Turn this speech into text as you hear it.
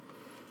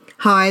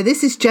Hi,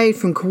 this is Jade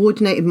from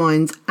Coordinated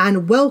Minds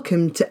and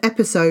welcome to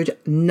episode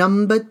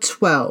number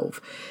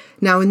 12.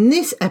 Now in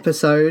this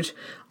episode,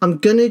 I'm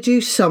going to do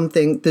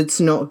something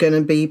that's not going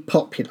to be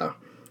popular,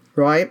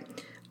 right?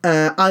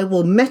 I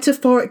will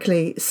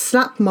metaphorically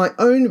slap my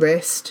own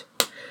wrist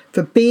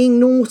for being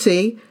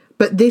naughty,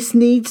 but this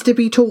needs to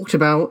be talked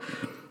about.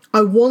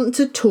 I want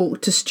to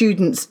talk to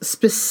students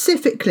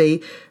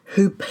specifically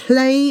who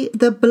play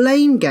the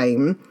blame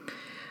game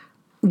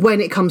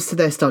when it comes to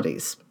their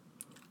studies.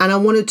 And I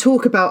want to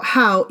talk about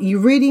how you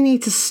really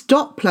need to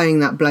stop playing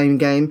that blame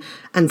game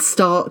and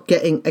start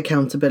getting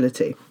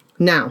accountability.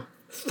 Now,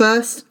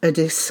 first, a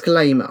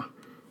disclaimer,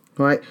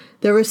 right?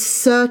 There are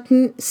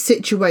certain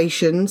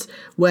situations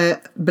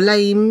where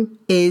blame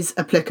is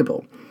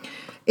applicable.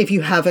 If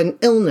you have an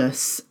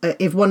illness,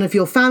 if one of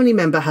your family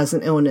member has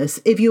an illness,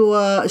 if you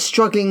are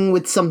struggling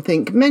with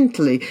something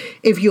mentally,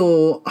 if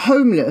you're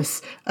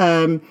homeless,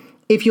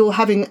 if you're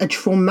having a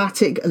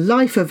traumatic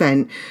life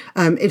event,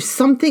 if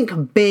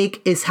something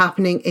big is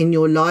happening in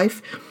your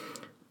life,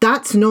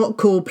 that's not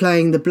called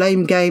playing the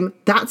blame game.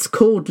 That's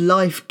called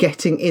life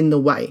getting in the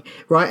way,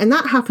 right? And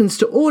that happens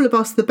to all of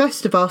us, the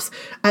best of us,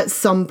 at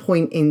some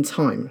point in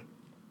time.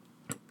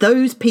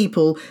 Those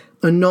people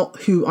are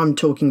not who I'm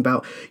talking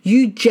about.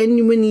 You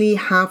genuinely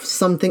have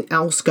something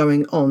else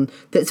going on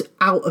that's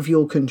out of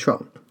your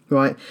control,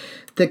 right?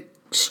 The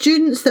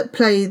students that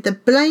play the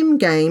blame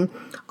game,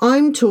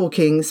 I'm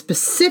talking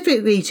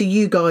specifically to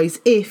you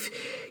guys if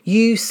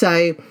you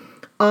say,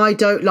 I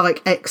don't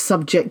like X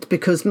subject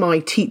because my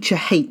teacher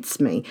hates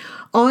me.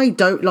 I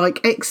don't like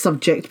X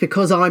subject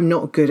because I'm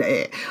not good at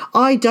it.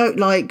 I don't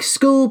like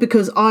school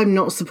because I'm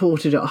not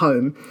supported at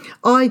home.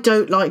 I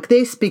don't like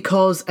this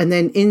because, and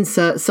then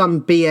insert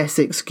some BS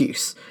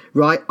excuse,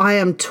 right? I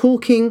am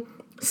talking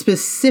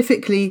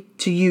specifically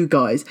to you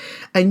guys,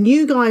 and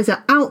you guys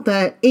are out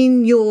there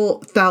in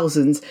your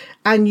thousands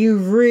and you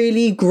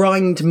really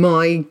grind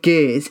my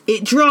gears.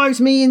 It drives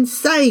me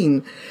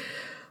insane.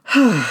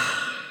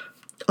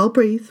 I'll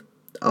breathe.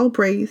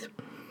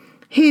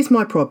 Here's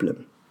my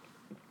problem.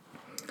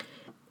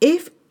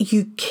 If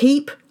you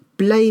keep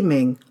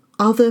blaming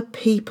other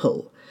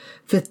people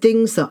for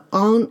things that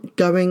aren't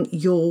going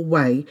your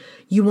way,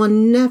 you are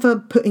never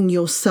putting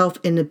yourself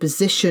in a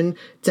position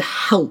to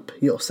help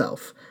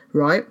yourself,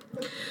 right?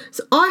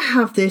 So I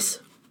have this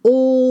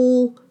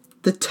all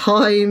the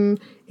time.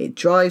 It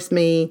drives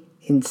me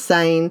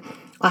insane.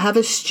 I have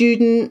a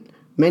student,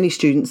 many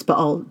students, but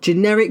a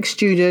generic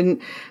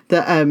student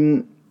that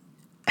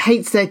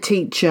hates their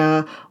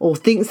teacher or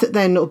thinks that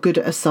they're not good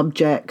at a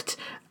subject,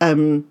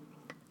 or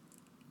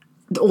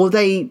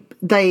they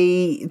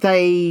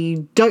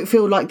don't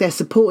feel like they're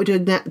supported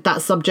in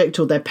that subject,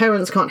 or their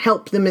parents can't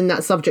help them in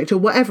that subject, or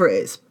whatever it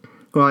is,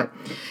 right?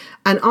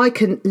 And I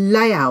can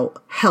lay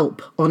out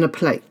help on a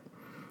plate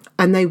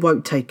and they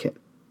won't take it.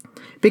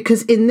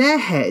 Because in their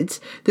heads,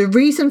 the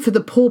reason for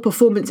the poor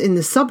performance in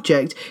the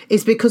subject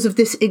is because of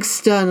this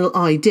external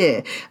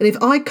idea. And if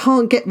I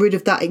can't get rid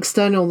of that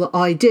external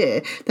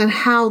idea, then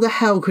how the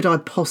hell could I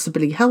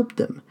possibly help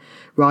them,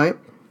 right?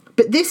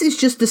 But this is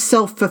just a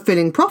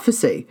self-fulfilling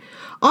prophecy.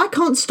 I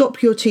can't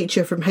stop your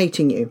teacher from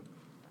hating you.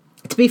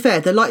 To be fair,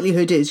 the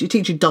likelihood is your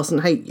teacher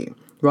doesn't hate you,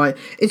 right?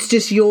 It's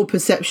just your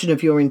perception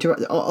of your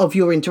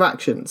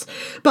interactions.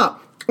 But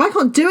I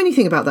can't do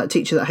anything about that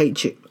teacher that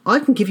hates you. I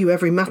can give you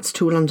every maths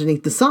tool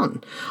underneath the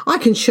sun. I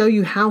can show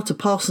you how to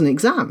pass an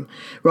exam,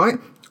 right?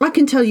 I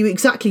can tell you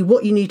exactly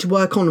what you need to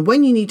work on,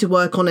 when you need to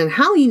work on, and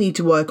how you need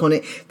to work on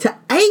it to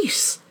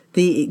ace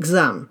the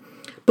exam.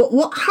 But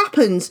what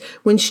happens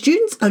when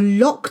students are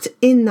locked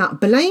in that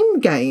blame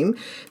game,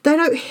 they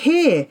don't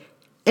hear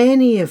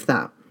any of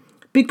that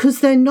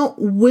because they're not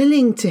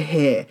willing to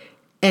hear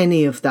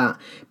any of that,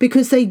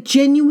 because they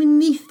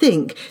genuinely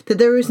think that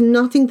there is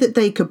nothing that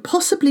they could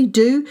possibly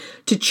do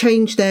to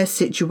change their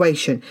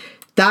situation.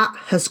 That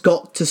has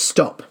got to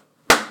stop.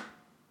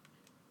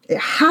 It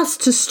has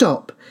to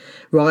stop,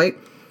 right?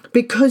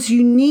 Because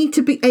you need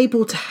to be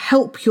able to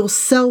help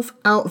yourself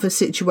out of a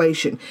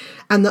situation.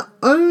 And the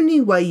only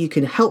way you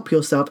can help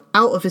yourself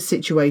out of a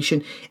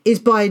situation is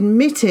by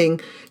admitting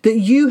that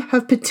you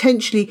have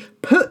potentially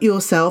put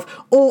yourself,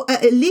 or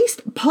at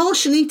least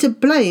partially to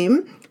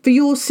blame, for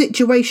your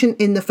situation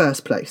in the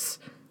first place,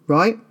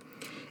 right?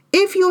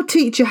 If your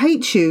teacher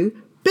hates you,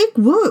 big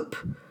whoop,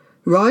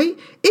 right?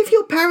 If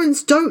your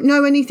parents don't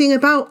know anything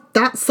about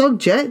that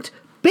subject,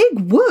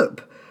 big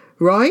whoop,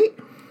 right?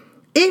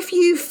 If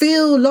you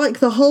feel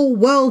like the whole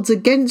world's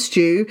against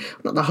you,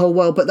 not the whole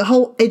world, but the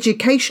whole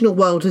educational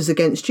world is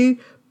against you,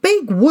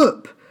 big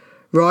whoop,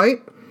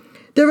 right?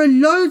 There are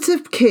loads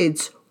of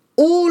kids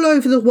all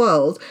over the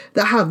world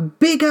that have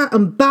bigger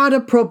and badder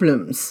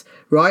problems,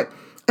 right?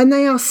 And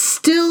they are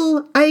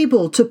still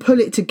able to pull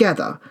it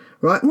together,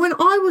 right? When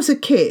I was a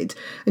kid,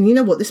 and you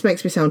know what, this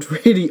makes me sound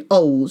really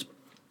old,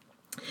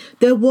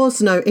 there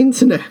was no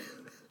internet.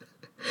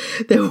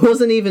 There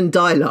wasn't even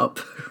dial-up,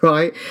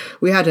 right?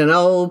 We had an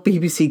old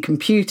BBC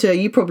computer.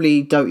 You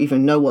probably don't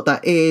even know what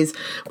that is.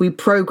 We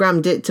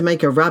programmed it to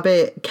make a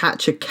rabbit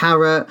catch a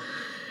carrot.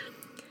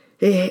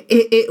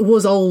 it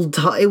was old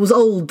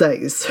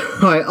days,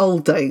 right?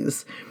 Old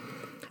days.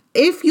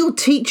 If your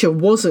teacher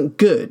wasn't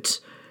good,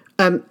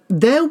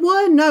 there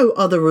were no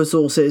other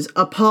resources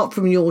apart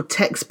from your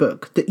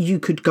textbook that you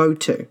could go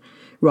to,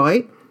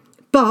 right?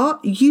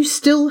 But you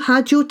still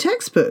had your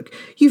textbook.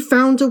 You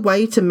found a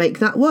way to make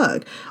that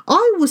work.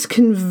 I was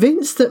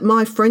convinced that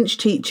my French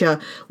teacher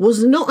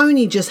was not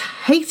only just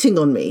hating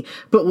on me,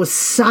 but was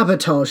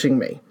sabotaging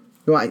me,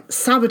 right?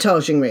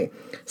 Sabotaging me,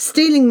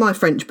 stealing my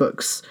French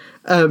books.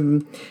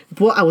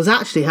 What was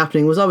actually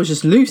happening was I was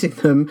just losing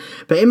them.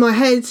 But in my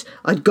head,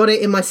 I'd got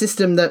it in my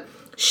system that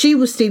she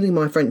was stealing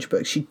my French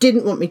books. She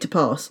didn't want me to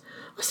pass.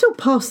 I still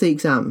passed the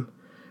exam,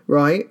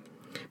 right?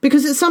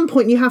 Because at some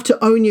point you have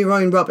to own your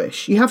own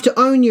rubbish. You have to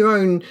own your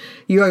own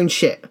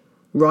shit,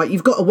 right?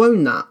 You've got to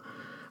own that.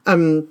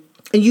 And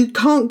you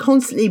can't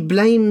constantly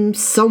blame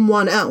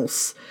someone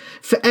else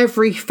for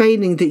every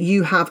failing that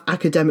you have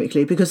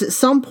academically, because at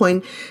some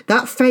point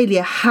that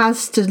failure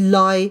has to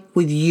lie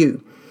with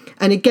you.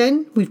 And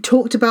again, we've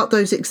talked about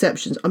those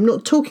exceptions. I'm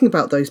not talking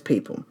about those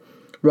people,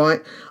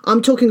 right?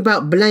 I'm talking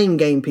about blame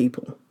game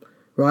people,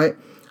 right?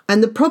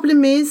 And the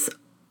problem is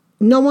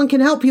no one can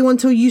help you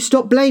until you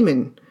stop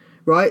blaming.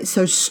 Right?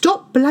 So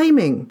stop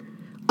blaming.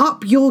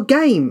 Up your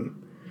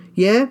game.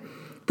 Yeah?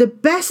 The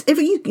best,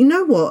 you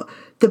know what?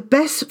 The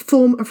best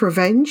form of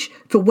revenge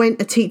for when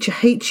a teacher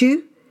hates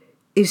you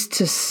is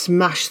to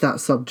smash that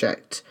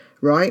subject.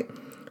 Right?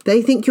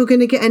 They think you're going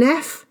to get an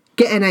F,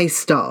 get an A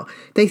star.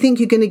 They think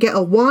you're going to get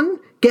a 1,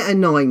 get a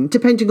 9,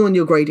 depending on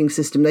your grading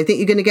system. They think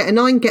you're going to get a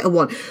 9, get a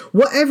 1.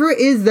 Whatever it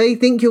is they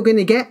think you're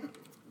going to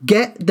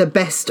get the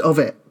best of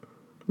it.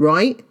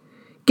 Right?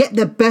 Get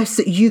the best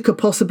that you could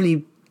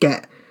possibly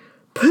get.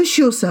 Push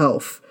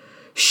yourself.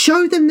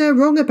 Show them they're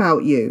wrong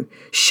about you.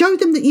 Show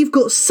them that you've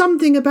got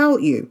something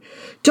about you.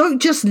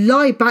 Don't just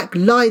lie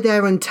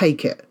there and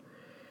take it.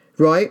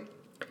 Right?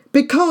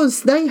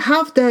 Because they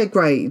have their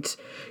grades.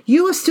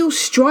 You are still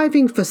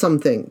striving for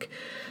something.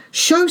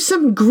 Show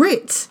some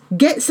grit.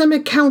 Get some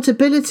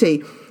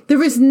accountability.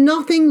 There is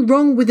nothing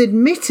wrong with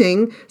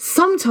admitting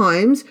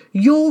sometimes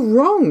you're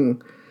wrong.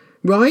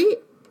 Right?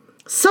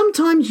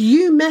 Sometimes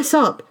you mess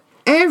up.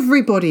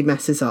 Everybody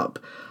messes up.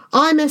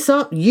 I mess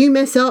up, you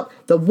mess up,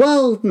 the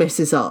world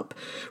messes up.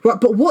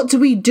 Right, but what do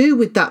we do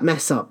with that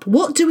mess up?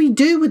 What do we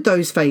do with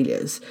those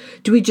failures?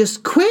 Do we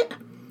just quit?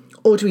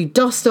 Or do we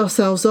dust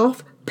ourselves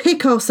off,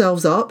 pick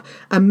ourselves up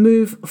and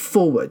move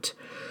forward?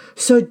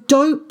 So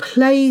don't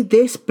play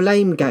this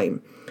blame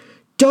game.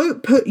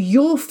 Don't put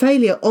your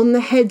failure on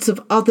the heads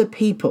of other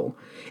people.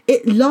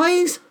 It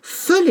lies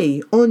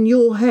fully on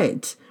your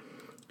head.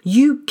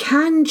 You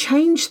can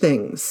change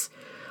things.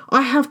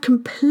 I have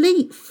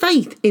complete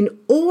faith in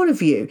all of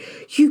you.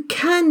 You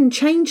can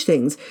change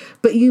things,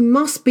 but you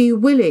must be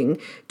willing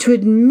to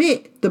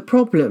admit the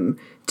problem,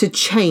 to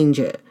change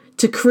it,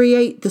 to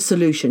create the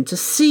solution, to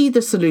see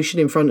the solution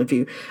in front of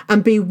you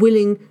and be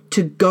willing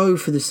to go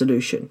for the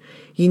solution.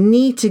 You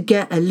need to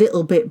get a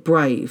little bit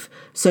brave.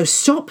 So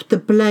stop the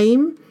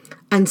blame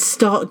and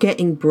start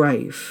getting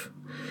brave.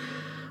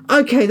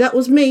 Okay, that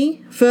was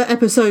me for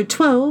episode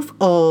 12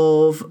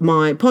 of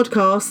my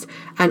podcast,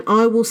 and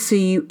I will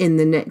see you in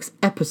the next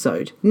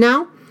episode.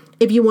 Now,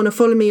 if you want to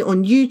follow me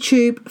on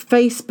YouTube,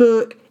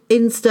 Facebook,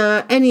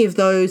 Insta, any of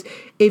those,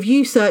 if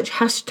you search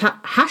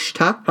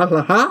hashtag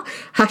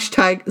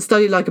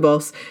study like a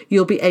boss,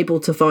 you'll be able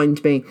to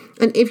find me.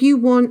 And if you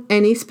want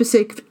any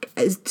specific,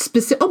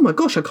 oh my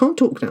gosh, I can't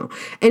talk now.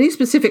 Any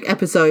specific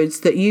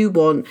episodes that you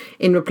want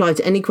in reply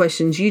to any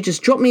questions, you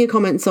just drop me a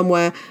comment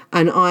somewhere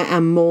and I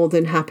am more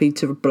than happy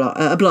to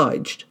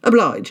oblige.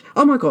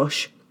 Oh my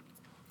gosh.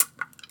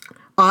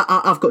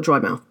 I've got dry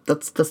mouth.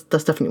 That's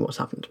definitely what's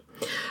happened.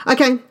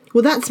 Okay,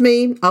 well that's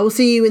me. I will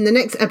see you in the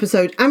next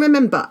episode. And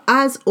remember,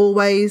 as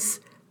always,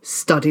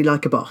 study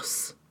like a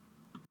boss.